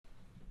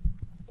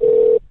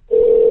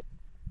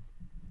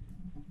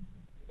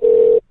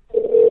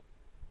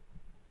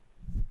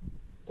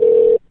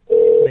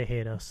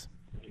us.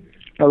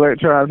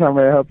 Electronics, how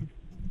may I help you?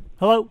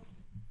 Hello?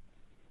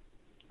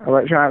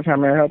 Electronics, how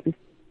may I help you?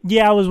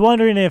 Yeah, I was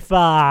wondering if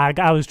I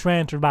was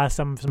transferred by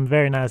some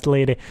very nice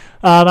lady.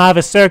 I have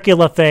a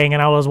circular thing,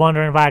 and I was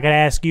wondering if I could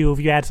ask you if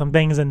you had some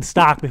things in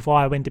stock before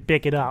I went to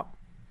pick it up.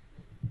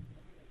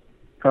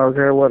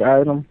 Okay, what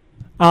item?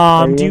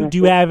 Do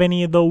you have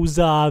any of those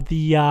the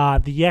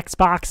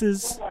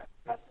Xboxes?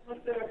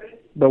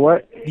 The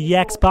what? The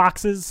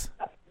Xboxes?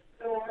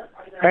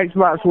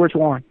 Xbox, which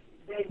one?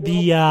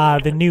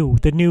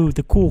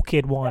 The cool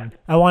kid one.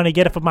 I want to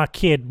get it for my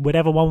kid,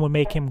 whatever one would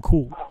make him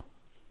cool.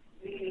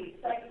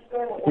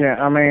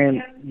 Yeah, I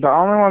mean, the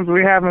only ones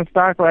we have in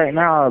stock right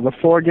now are the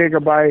 4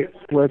 gigabytes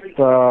with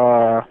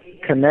the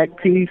Connect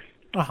piece,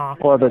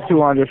 or the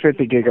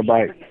 250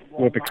 gigabytes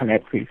with the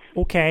Connect piece.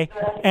 Okay,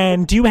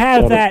 and do you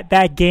have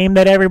that game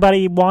that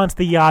everybody wants,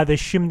 the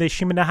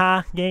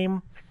Shiminimery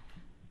game?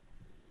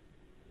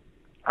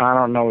 I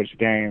don't know which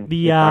game.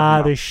 The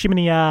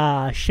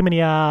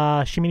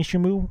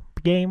Shiminimery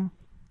game.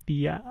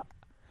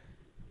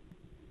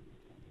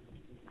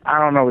 I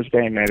don't know which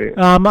game that is.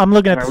 I'm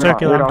looking at the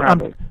circular.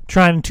 I'm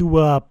trying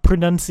to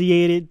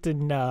pronunciate it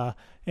in a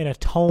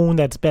tone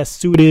that's best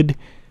suited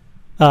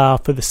for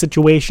the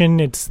situation.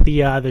 It's the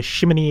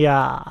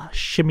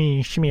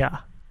Shiminimery.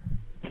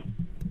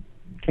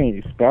 Can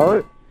you spell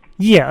it?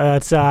 Yeah,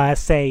 it's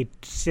say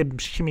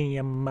shimmy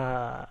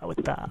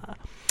with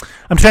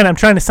I'm trying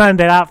to sign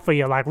that out for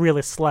you like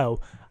really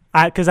slow.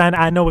 Because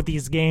I know with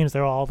these games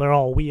they're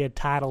all weird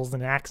titles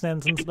and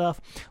accents and stuff.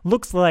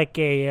 Looks like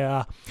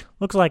a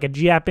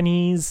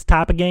Japanese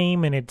type of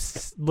game, and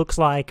looks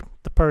like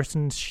the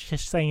person's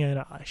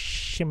saying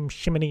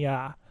shimmy.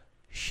 Yeah,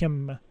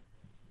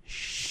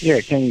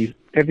 if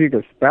you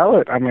could spell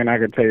it? I mean, I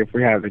could tell you if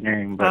we have the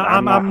game, but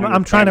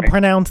I'm trying to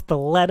pronounce the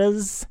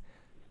letters.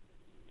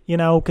 You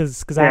know,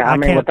 because I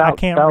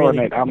can't spelling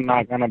really. It, I'm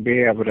not gonna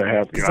be able to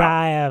help you. Because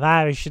I have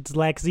Irish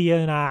dyslexia,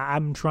 and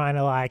I'm trying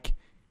to like.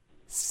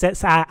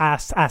 I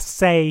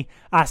say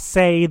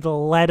the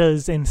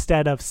letters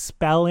instead of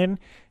spelling,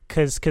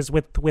 cause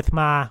with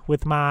my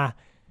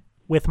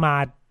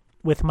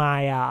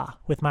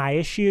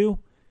issue,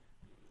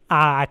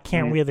 I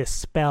can't really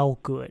spell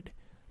good,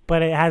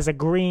 but it has a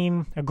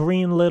green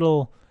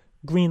little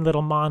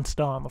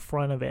monster on the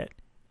front of it,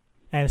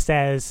 and it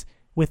says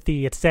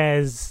the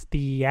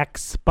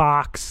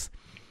Xbox,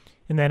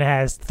 and then it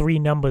has 3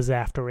 numbers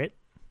after it,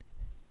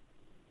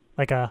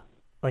 like a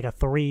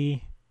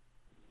 3.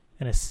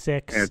 And a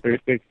 6. Yeah,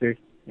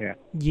 366. Yeah.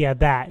 Yeah,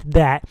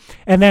 that.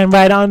 And then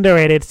right under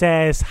it, it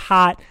says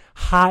hot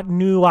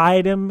new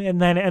item,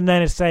 and then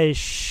it says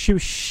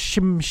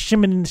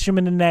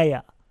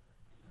Shiminimery.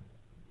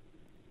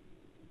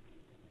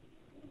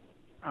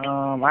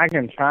 I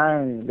can try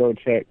and go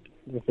check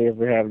to see if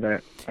we have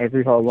that. If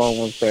you hold on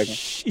 1 second.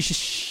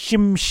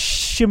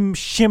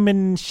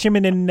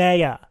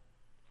 Shiminimery.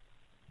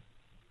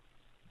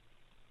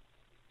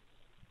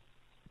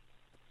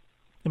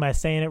 Am I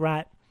saying it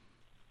right?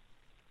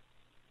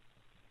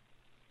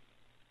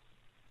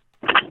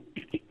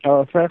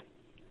 Oh, sir?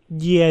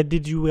 Yeah,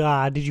 did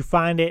you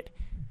find it?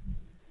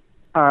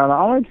 The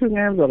only 2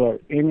 games that are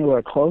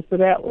anywhere close to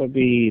that would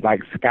be like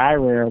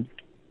Skyrim.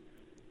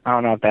 I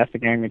don't know if that's the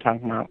game you're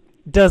talking about.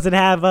 Does it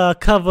have a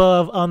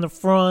cover on the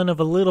front of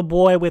a little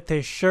boy with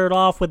his shirt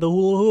off with a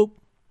hula hoop?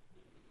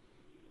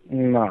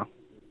 No.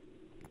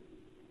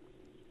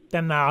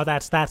 Then no,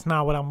 that's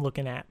not what I'm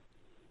looking at.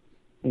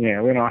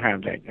 Yeah, we don't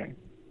have that game.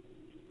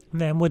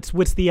 And then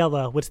what's the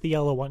other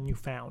one you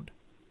found?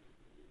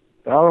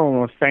 The other one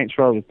was Saints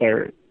Row the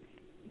Third.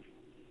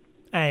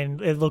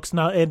 And it looks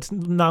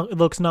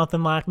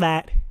nothing like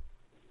that.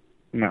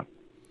 No.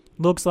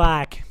 Looks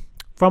like,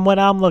 from what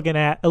I'm looking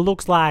at, it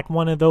looks like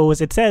one of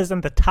those. It says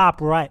in the top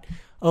right,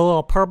 a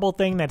little purple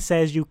thing that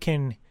says you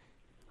can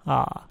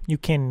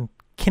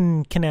connect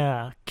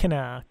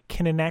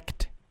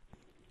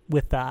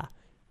with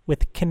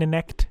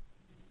Kinect.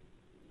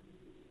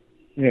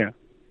 Yeah.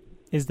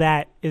 Is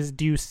that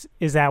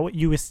what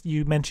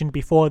you mentioned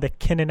before, the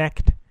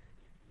Kinect?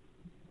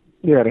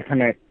 Yeah, the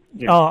Connect.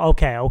 Yeah. Oh,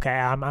 okay.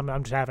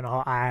 I'm just having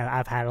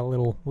I've had a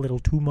little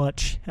too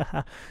much.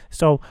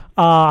 So,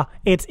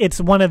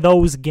 it's one of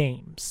those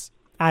games.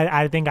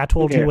 I think I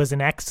told you it was an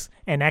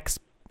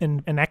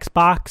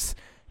Xbox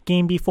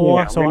game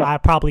before, so I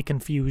probably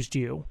confused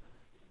you.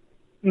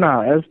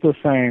 No, it's the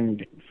same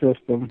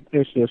system.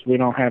 It's just we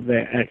don't have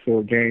that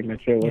actual game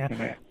that you're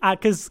looking at.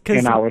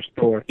 In our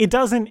store. It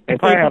doesn't.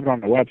 If I have it on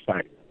the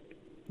website.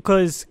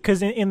 Because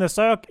in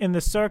the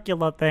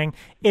circular thing,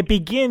 it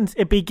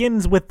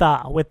begins with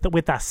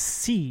a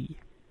C,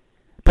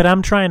 but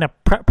I'm trying to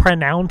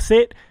pronounce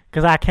it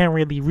because I can't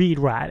really read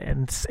right,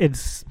 and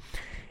it's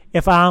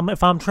if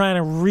I'm trying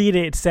to read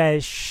it, it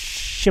says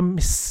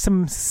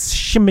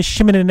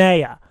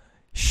Shiminimery,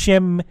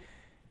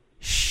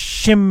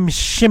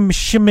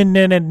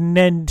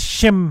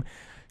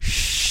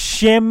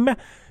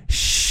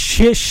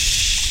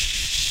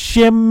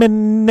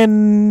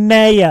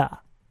 Shiminimery.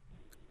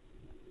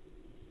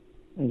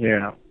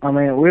 Yeah, I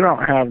mean, we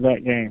don't have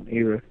that game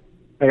either.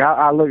 Like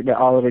I looked at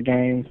all of the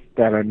games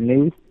that are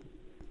new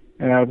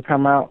and that have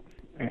come out,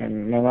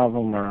 and none of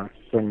them are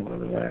similar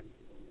to that.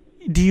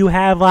 Do you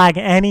have like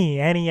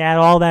any at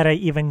all that are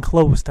even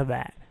close to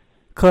that?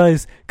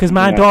 Cause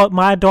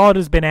my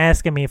daughter's been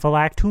asking me for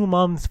like 2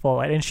 months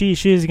for it, and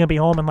she's gonna be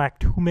home in like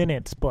 2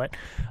 minutes. But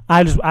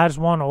I just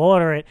want to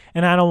order it,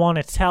 and I don't want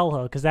to tell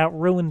her because that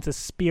ruins the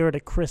spirit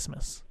of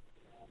Christmas.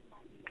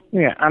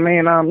 Yeah, I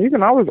mean, you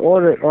can always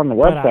order it on the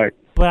website.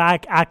 But I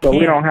can't. But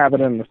we don't have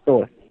it in the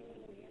store.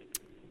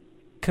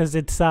 Cause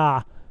it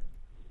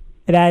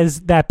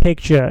has that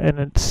picture, and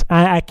it's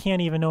I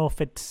can't even know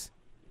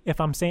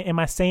am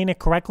I saying it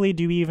correctly?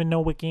 Do you even know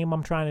what game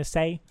I'm trying to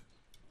say?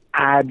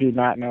 I do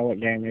not know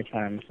what game you're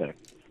trying to say.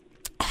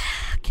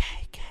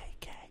 Okay.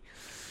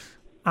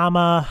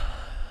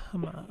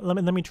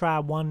 Let me try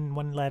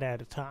one letter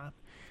at a time.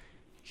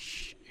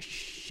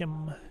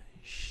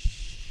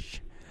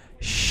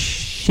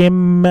 Shimini.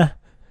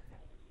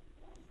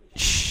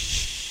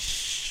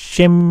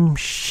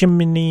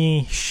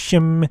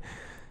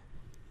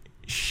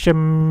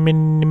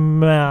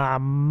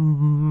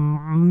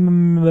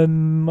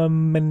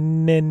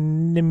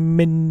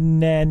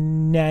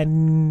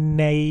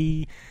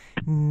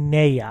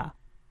 Naya.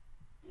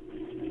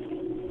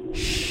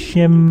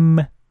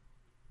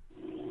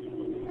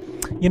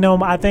 You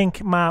know, I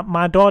think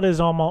my daughter's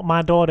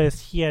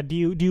here. Do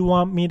you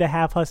want me to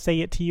have her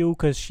say it to you?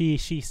 Because she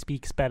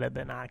speaks better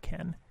than I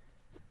can.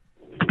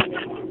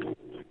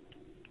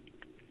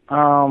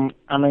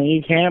 I mean,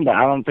 you can, but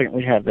I don't think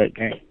we have that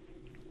game.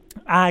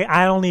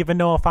 I don't even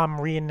know if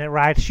I'm reading it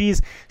right.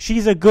 She's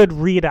a good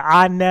reader.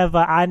 I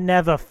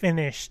never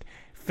finished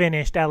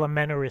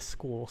elementary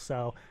school,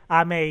 so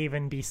I may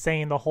even be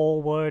saying the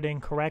whole word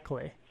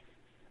incorrectly.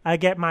 I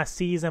get my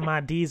C's and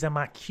my D's and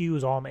my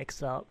Q's all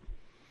mixed up.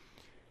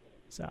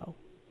 So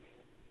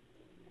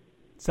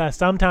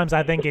sometimes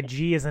I think a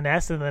G is an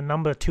S and the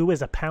number 2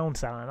 is a pound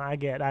sign. I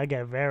get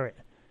very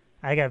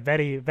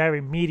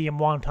very medium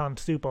wonton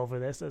soup over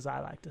this, as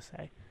I like to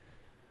say.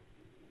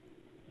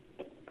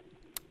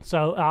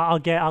 So I'll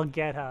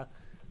get her.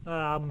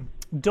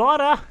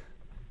 Daughter,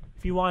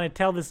 if you want to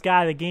tell this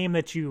guy the game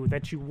that you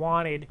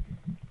wanted,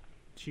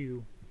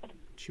 she's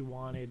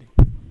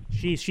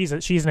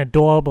an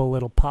adorable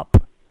little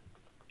pup.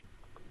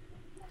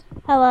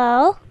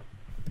 Hello.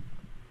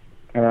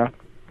 Hello.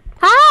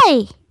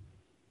 Hi.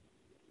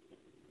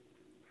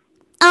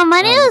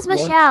 My name is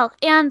Michelle,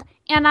 and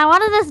I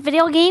wanted this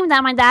video game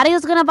that my daddy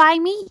was gonna buy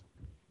me.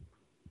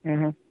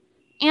 Mhm.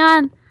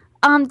 And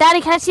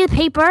Daddy, can I see the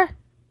paper?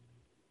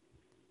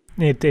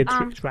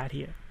 It's right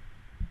here.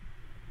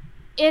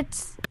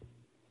 It's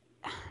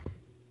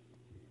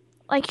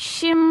like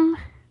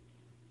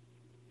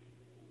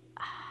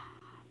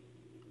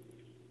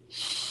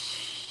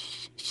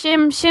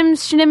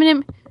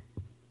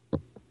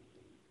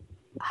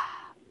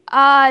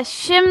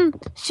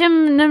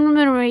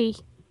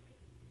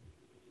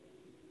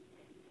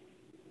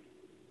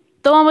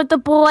The one with the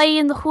boy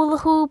and the hula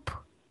hoop.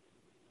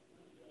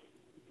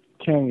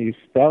 Can you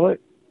spell it?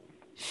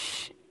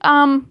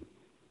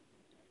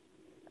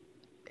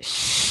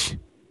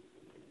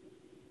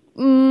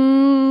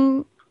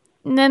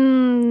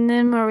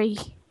 Memory.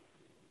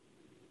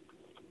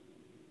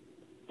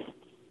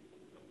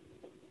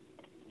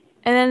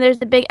 And then there's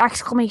the big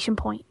exclamation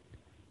point.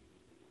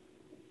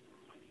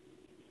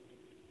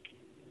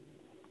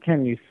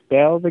 Can you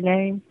spell the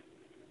game?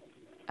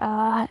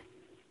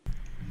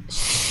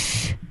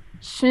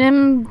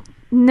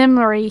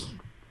 Shiminimery.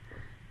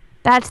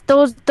 That's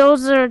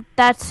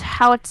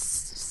how it's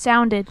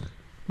sounded.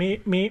 Yeah,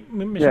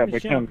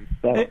 but can you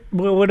spell it?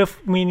 Well, what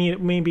if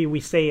maybe we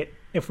say it?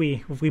 If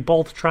we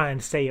both try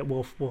and say it,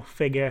 we'll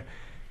figure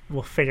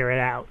it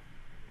out.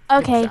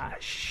 Okay.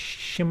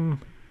 Shiminimery.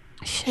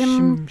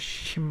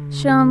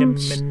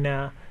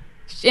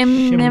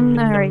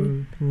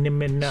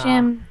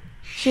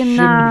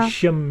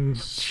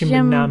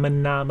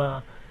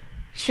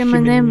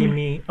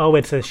 Oh,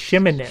 it's a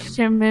shiminim.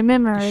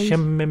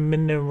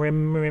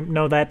 Shiminim.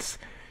 No, that's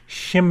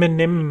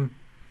shiminim.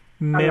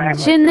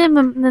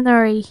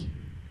 Shiminimery.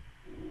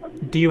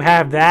 Do you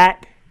have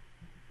that?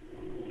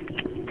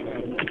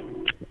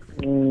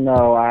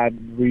 No,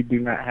 we do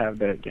not have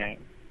that game.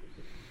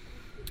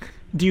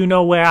 Do you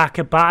know where I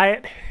could buy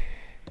it?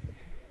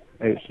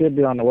 It should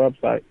be on the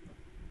website.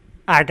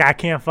 I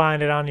can't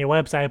find it on your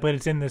website, but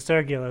it's in the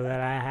circular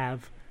that I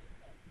have.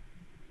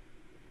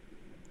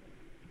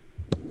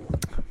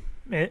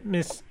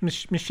 Miss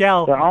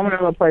Michelle. The only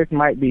other place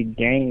might be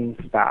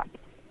GameStop.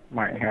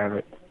 Might have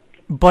it.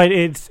 But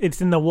it's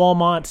in the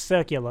Walmart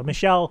circular.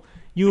 Michelle,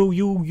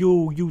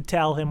 you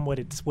tell him what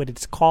it's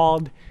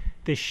called.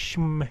 The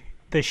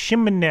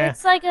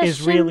shimina like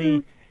is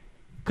really,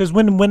 because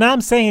when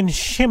I'm saying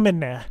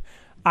shimina,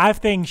 I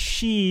think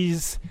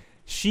she's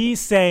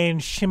saying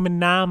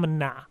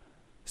shiminamina.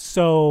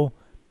 So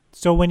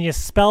when you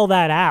spell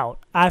that out,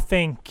 I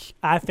think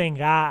I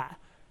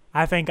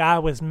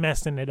was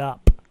messing it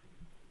up.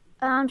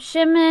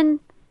 Shiminimery.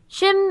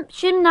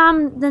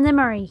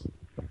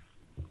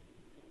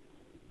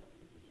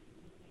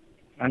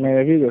 I mean,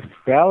 if you could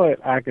spell it,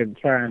 I could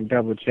try and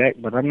double check,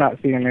 but I'm not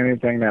seeing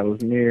anything that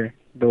was near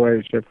the way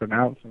that you're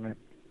pronouncing it.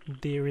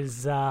 There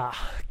is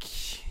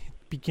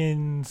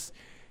begins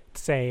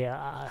say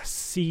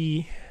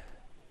C,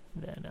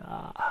 then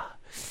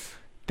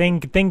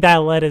think that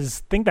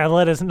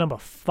letter's number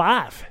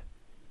 5.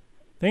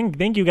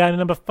 Think you got a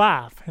number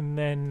 5, and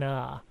then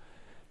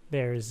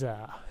there's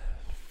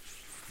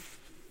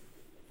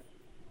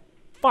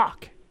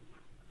fuck.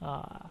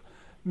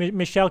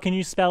 Michelle, can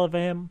you spell it for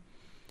him?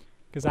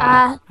 Because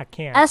I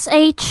can't.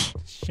 S-H.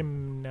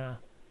 No,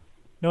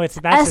 that's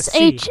a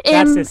C.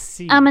 That's a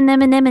C.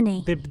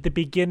 The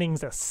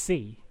beginning's a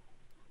C.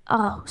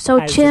 Oh,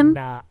 so Chim?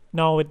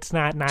 No, it's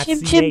not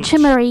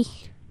Shiminimery.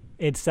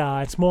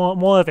 It's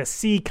more of a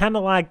C, kind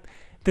of like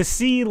the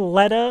C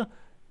letter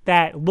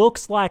that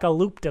looks like a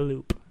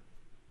loop-de-loop.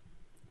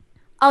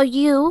 A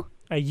U.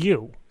 A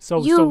U.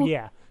 So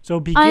yeah. So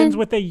it begins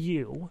with a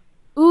U.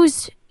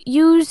 Use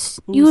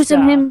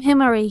him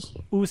Himmery.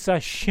 Usa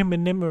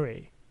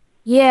Shiminimery.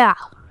 Yeah.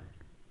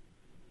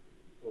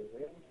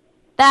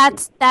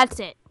 That's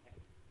it.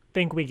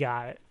 Think we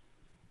got it.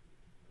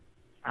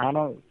 I'm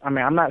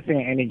not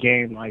seeing any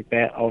game like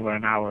that over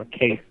an hour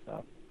case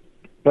stuff.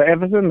 But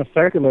if it's in the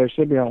circular, it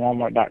should be on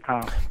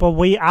Walmart.com. But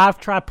I've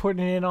tried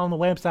putting it on the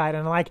website,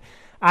 and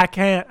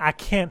I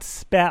can't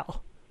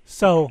spell.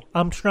 So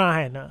I'm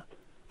trying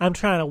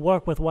to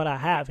work with what I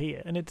have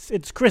here, and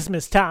it's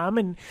Christmas time,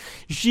 and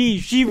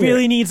she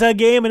really needs her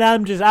game, and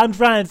I'm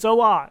trying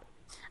so hard.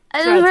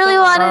 I just really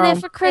wanted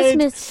it for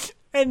Christmas.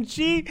 And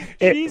she's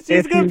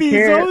gonna be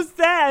so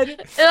sad. And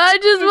I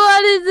just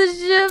wanted the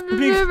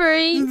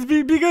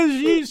Shiminimery. Because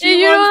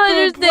she you wants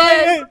don't to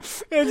play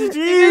understand. it. And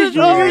she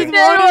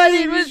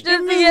wanted was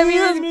just to get me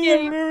this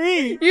game.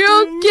 You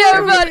don't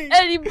care about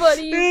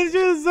anybody. It's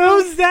just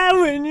so sad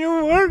when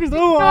you work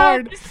so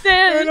hard.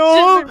 And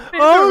all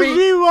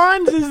she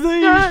wants is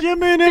the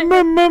Shiminimery.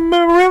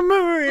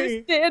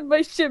 Understand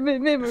my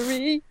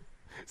Shiminimery.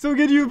 So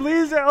can you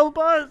please help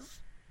us?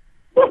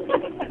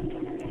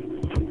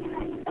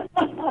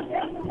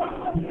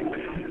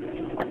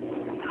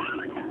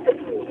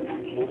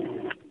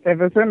 If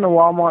it's in the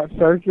Walmart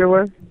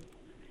circular,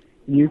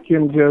 you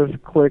can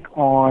just click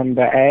on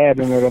the ad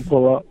and it'll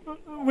pull up.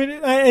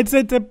 It's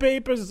a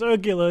paper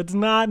circular. It's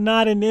not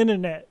an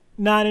internet.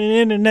 Not an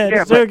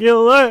internet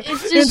circular.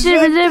 It's just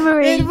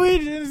Shiminimery.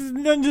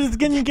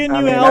 Can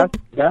you help?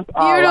 That's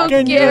all you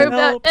don't care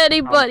about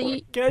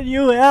anybody. Can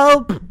you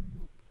help?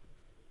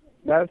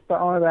 That's the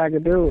only thing I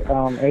could do.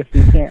 If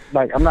you can't,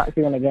 I'm not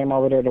seeing the game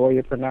over there the way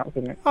you're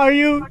pronouncing it. Are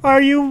you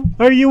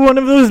one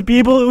of those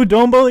people who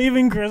don't believe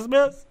in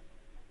Christmas?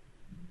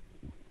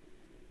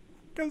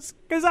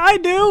 Cause I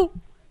do.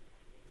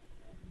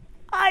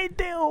 I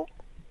do.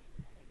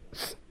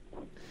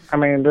 I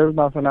mean, there's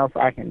nothing else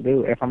I can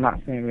do if I'm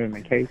not seeing it in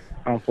the case,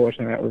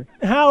 unfortunately.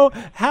 How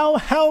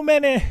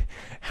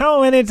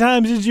many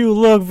times did you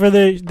look for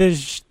this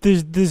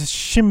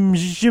shim?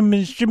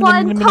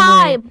 One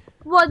time.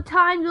 One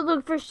time to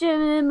look for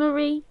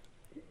Shiminimery.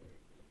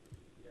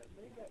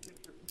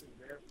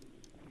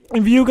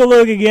 If you could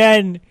look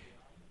again,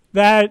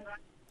 that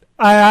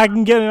I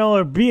can get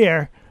another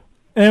beer,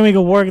 and then we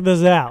can work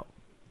this out.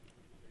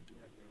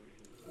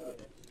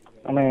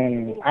 I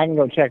mean, I can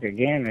go check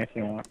again if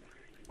you want.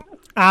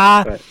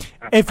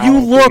 If you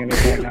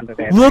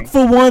look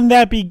for one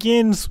that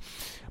begins.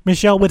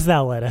 Michelle, what's that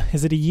letter?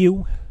 Is it a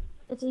U?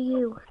 It's a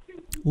U.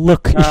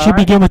 Look, it should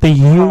begin with a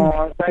U. Hold on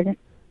 1 second.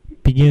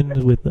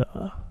 Begins with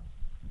a...